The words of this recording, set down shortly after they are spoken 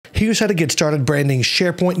Here's how to get started branding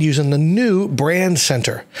SharePoint using the new Brand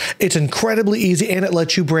Center. It's incredibly easy and it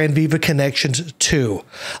lets you brand Viva connections too.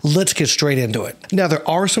 Let's get straight into it. Now, there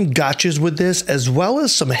are some gotchas with this, as well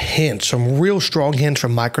as some hints, some real strong hints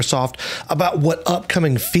from Microsoft about what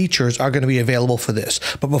upcoming features are going to be available for this.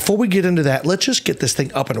 But before we get into that, let's just get this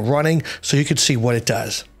thing up and running so you can see what it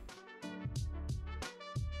does.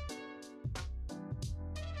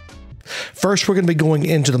 First, we're going to be going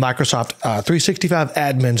into the Microsoft 365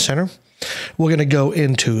 Admin Center. We're going to go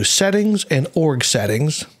into Settings and Org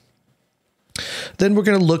Settings. Then we're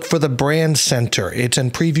going to look for the Brand Center. It's in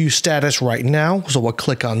preview status right now, so we'll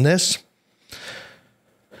click on this.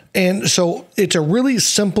 And so it's a really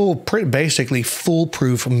simple, basically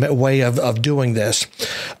foolproof way of doing this.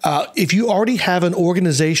 If you already have an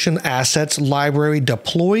organization assets library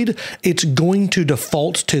deployed, it's going to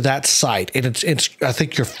default to that site. And I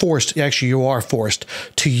think you're forced, actually you are forced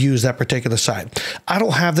to use that particular site. I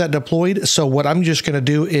don't have that deployed. So what I'm just going to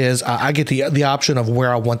do is I get the option of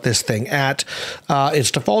where I want this thing at.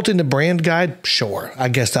 It's defaulting to brand guide. Sure, I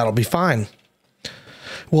guess that'll be fine.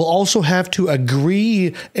 We'll also have to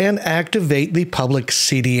agree and activate the public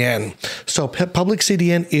CDN. So public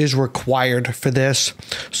CDN is required for this.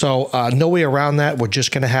 So no way around that. We're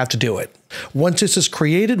just going to have to do it. Once this is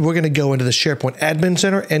created, we're going to go into the SharePoint Admin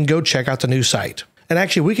Center and go check out the new site. And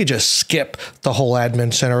actually, we could just skip the whole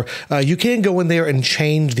Admin Center. You can go in there and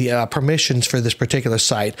change the permissions for this particular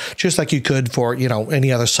site, just like you could for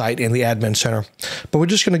any other site in the Admin Center. But we're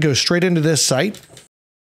just going to go straight into this site.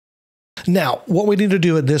 Now, what we need to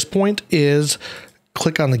do at this point is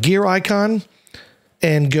click on the gear icon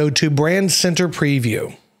and go to Brand Center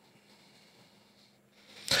Preview.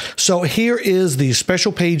 So here is the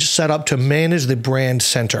special page set up to manage the Brand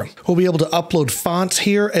Center. We'll be able to upload fonts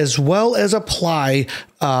here as well as apply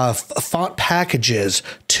font packages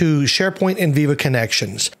to SharePoint and Viva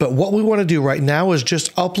connections. But what we want to do right now is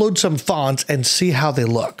just upload some fonts and see how they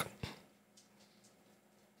look.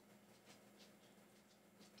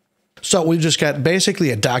 So we've just got basically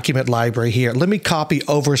a document library here. Let me copy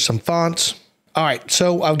over some fonts. All right,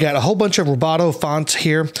 so I've got a whole bunch of Roboto fonts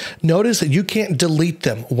here. Notice that you can't delete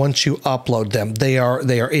them once you upload them. They are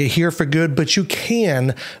here for good, but you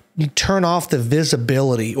can turn off the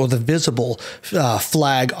visibility or the visible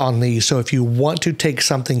flag on these. So if you want to take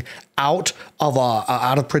something out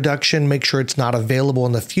of production, make sure it's not available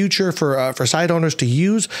in the future for site owners to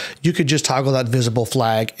use, you could just toggle that visible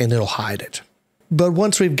flag and it'll hide it. But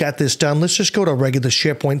once we've got this done, let's just go to a regular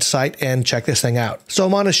SharePoint site and check this thing out. So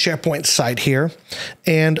I'm on a SharePoint site here,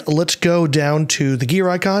 and let's go down to the gear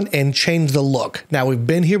icon and change the look. Now, we've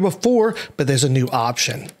been here before, but there's a new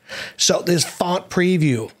option. So this font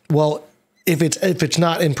preview, well, if it's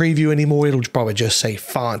not in preview anymore, it'll probably just say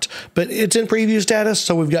font, but it's in preview status,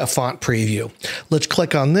 so we've got font preview. Let's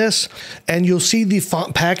click on this, and you'll see the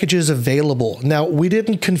font packages available. Now, we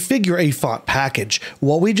didn't configure a font package.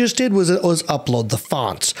 What we just did was upload the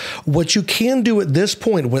fonts. What you can do at this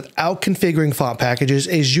point without configuring font packages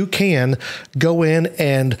is you can go in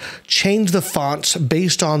and change the fonts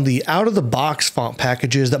based on the out-of-the-box font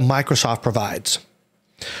packages that Microsoft provides.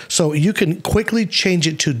 So you can quickly change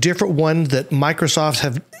it to different ones that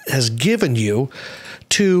Microsoft has given you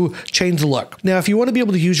to change the look. Now, if you want to be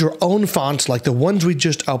able to use your own fonts like the ones we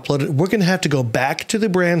just uploaded, we're going to have to go back to the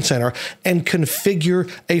Brand Center and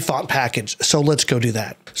configure a font package. So let's go do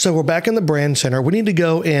that. So we're back in the Brand Center. We need to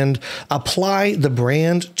go and apply the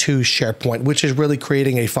brand to SharePoint, which is really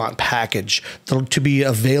creating a font package to be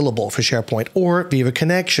available for SharePoint or Viva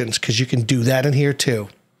Connections, because you can do that in here too.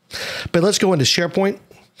 But let's go into SharePoint.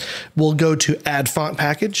 We'll go to Add Font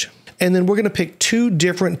Package, and then we're going to pick two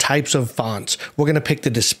different types of fonts. We're going to pick the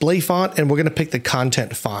display font, and we're going to pick the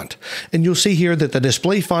content font. And you'll see here that the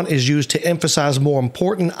display font is used to emphasize more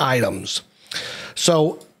important items.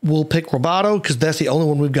 So we'll pick Roboto because that's the only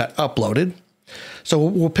one we've got uploaded. So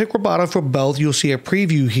we'll pick Roboto for both. You'll see a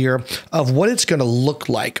preview here of what it's going to look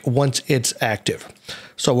like once it's active.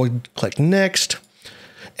 So we'll click Next.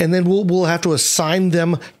 And then we'll have to assign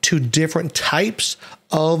them to different types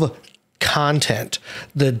of content.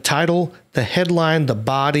 The title, the headline, the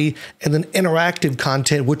body, and then interactive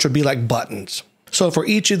content, which would be like buttons. So for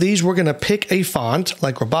each of these, we're going to pick a font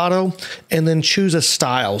like Roboto and then choose a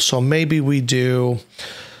style. So maybe we do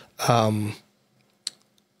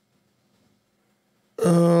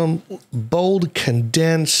bold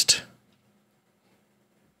condensed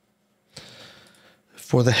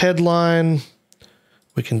for the headline.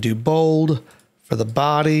 We can do bold for the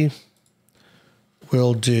body.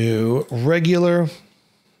 We'll do regular.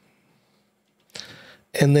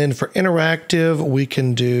 And then for interactive, we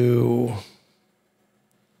can do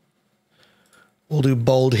We'll do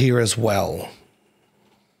bold here as well.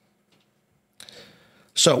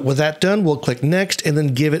 So with that done, we'll click next and then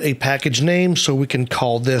give it a package name. So we can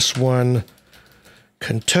call this one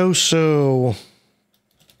Contoso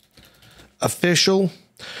Official.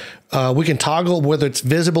 We can toggle whether it's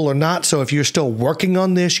visible or not. So if you're still working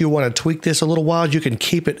on this, you want to tweak this a little while, you can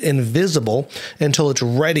keep it invisible until it's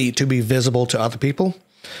ready to be visible to other people.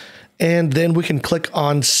 And then we can click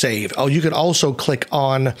on save. Oh, you can also click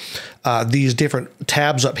on these different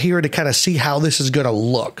tabs up here to kind of see how this is going to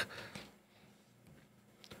look.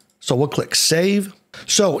 So we'll click save.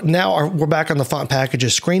 So now we're back on the font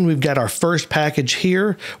packages screen. We've got our first package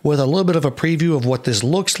here with a little bit of a preview of what this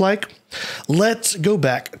looks like. Let's go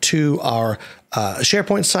back to our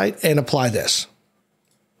SharePoint site and apply this.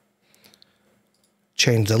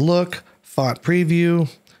 Change the look, font preview,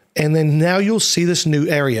 and then now you'll see this new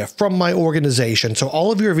area from my organization. So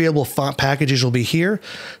all of your available font packages will be here.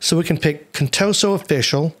 So we can pick Contoso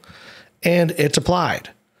Official and it's applied.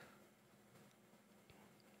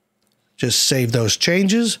 Just save those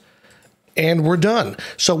changes and we're done.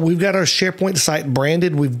 So we've got our SharePoint site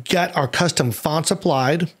branded. We've got our custom fonts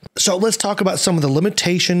applied. So let's talk about some of the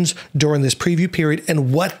limitations during this preview period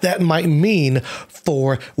and what that might mean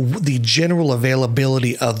for the general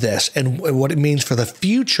availability of this and what it means for the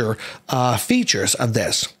future features of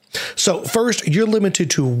this. So first, you're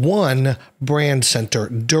limited to one brand center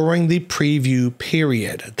during the preview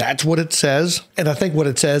period. That's what it says. And I think what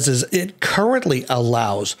it says is it currently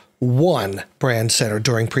allows one brand center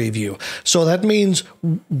during preview. So that means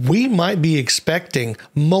we might be expecting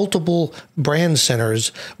multiple brand centers,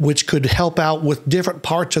 which could help out with different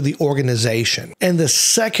parts of the organization. And the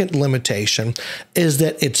second limitation is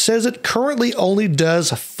that it says it currently only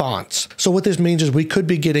does fonts. So what this means is we could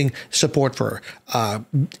be getting support for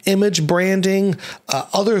image branding,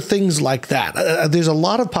 other things like that. There's a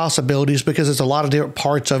lot of possibilities because there's a lot of different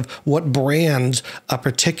parts of what brands a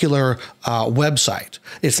particular website.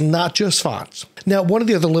 It's not just fonts. Now, one of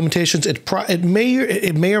the other limitations, it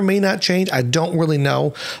may or may not change. I don't really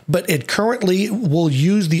know, but it currently will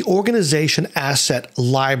use the organization asset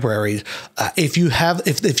library. If you have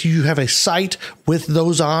a site with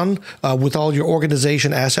those on, with all your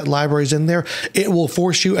organization asset libraries in there, it will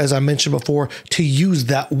force you, as I mentioned before, to use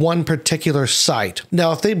that one particular site.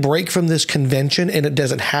 Now, if they break from this convention and it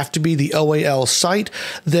doesn't have to be the OAL site,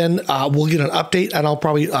 then we'll get an update and I'll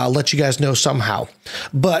probably let you guys know somehow.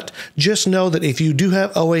 But just know that if you do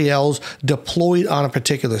have OALs deployed on a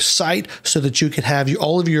particular site so that you can have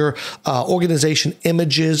all of your organization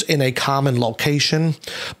images in a common location.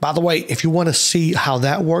 By the way, if you want to see how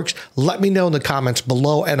that works, let me know in the comments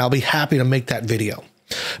below and I'll be happy to make that video.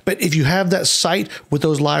 But if you have that site with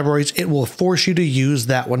those libraries, it will force you to use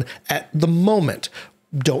that one at the moment.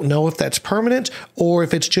 Don't know if that's permanent or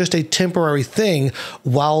if it's just a temporary thing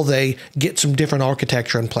while they get some different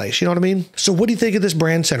architecture in place. You know what I mean? So what do you think of this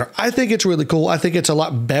brand center? I think it's really cool. I think it's a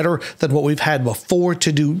lot better than what we've had before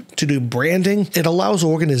to do branding. It allows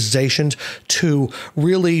organizations to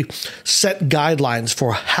really set guidelines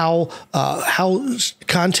for how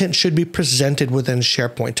content should be presented within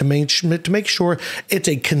SharePoint to make sure it's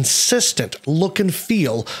a consistent look and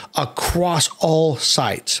feel across all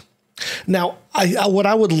sites. Now, what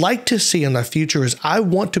I would like to see in the future is I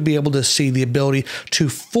want to be able to see the ability to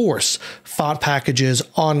force font packages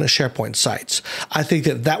on SharePoint sites. I think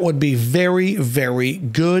that would be very, very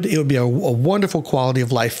good. It would be a wonderful quality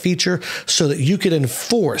of life feature so that you could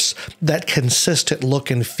enforce that consistent look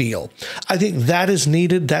and feel. I think that is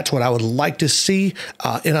needed. That's what I would like to see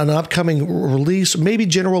in an upcoming release, maybe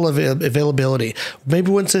general availability. Maybe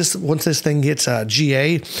once this thing gets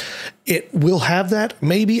GA, it will have that.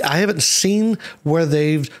 Maybe I haven't seen where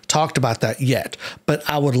they've talked about that yet, but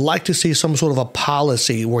I would like to see some sort of a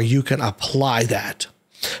policy where you can apply that.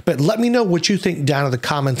 But let me know what you think down in the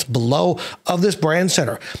comments below of this brand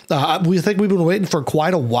center. We think we've been waiting for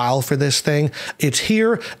quite a while for this thing. It's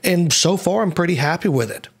here, and so far I'm pretty happy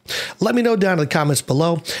with it. Let me know down in the comments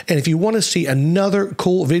below. And if you want to see another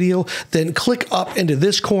cool video, then click up into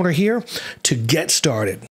this corner here to get started.